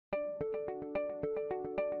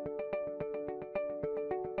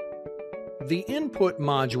The input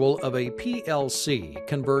module of a PLC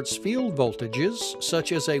converts field voltages,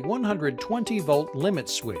 such as a 120-volt limit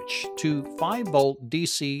switch, to 5-volt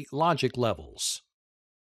DC logic levels.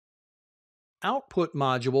 Output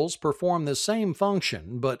modules perform the same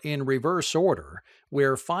function, but in reverse order,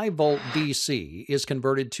 where 5-volt DC is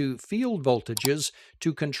converted to field voltages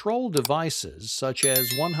to control devices such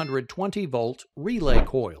as 120-volt relay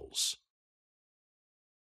coils.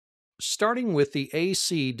 Starting with the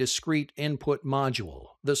AC discrete input module,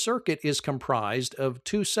 the circuit is comprised of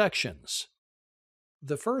two sections.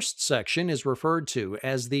 The first section is referred to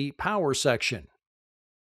as the power section,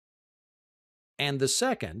 and the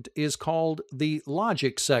second is called the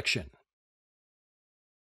logic section.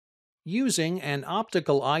 Using an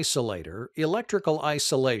optical isolator, electrical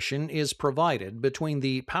isolation is provided between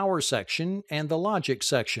the power section and the logic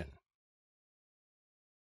section.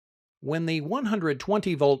 When the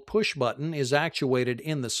 120-volt push button is actuated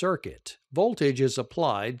in the circuit, voltage is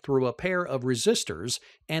applied through a pair of resistors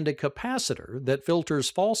and a capacitor that filters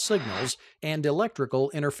false signals and electrical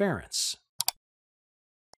interference.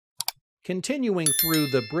 Continuing through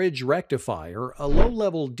the bridge rectifier, a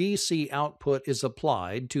low-level DC output is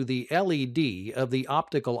applied to the LED of the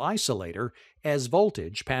optical isolator as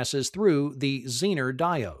voltage passes through the Zener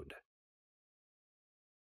diode.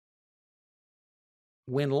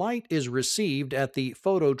 When light is received at the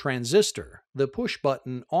phototransistor, the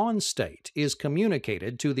push-button on state is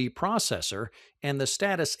communicated to the processor and the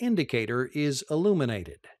status indicator is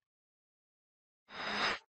illuminated.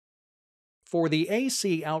 For the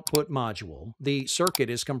AC output module, the circuit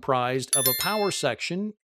is comprised of a power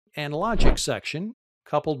section and logic section,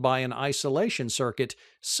 coupled by an isolation circuit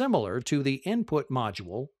similar to the input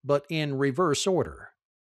module, but in reverse order.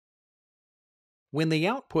 When the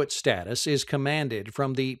output status is commanded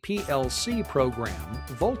from the PLC program,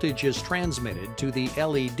 voltage is transmitted to the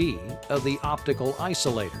LED of the optical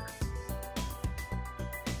isolator.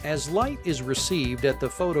 As light is received at the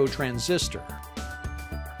phototransistor,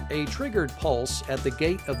 a triggered pulse at the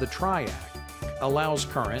gate of the triac allows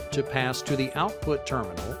current to pass to the output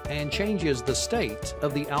terminal and changes the state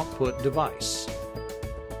of the output device.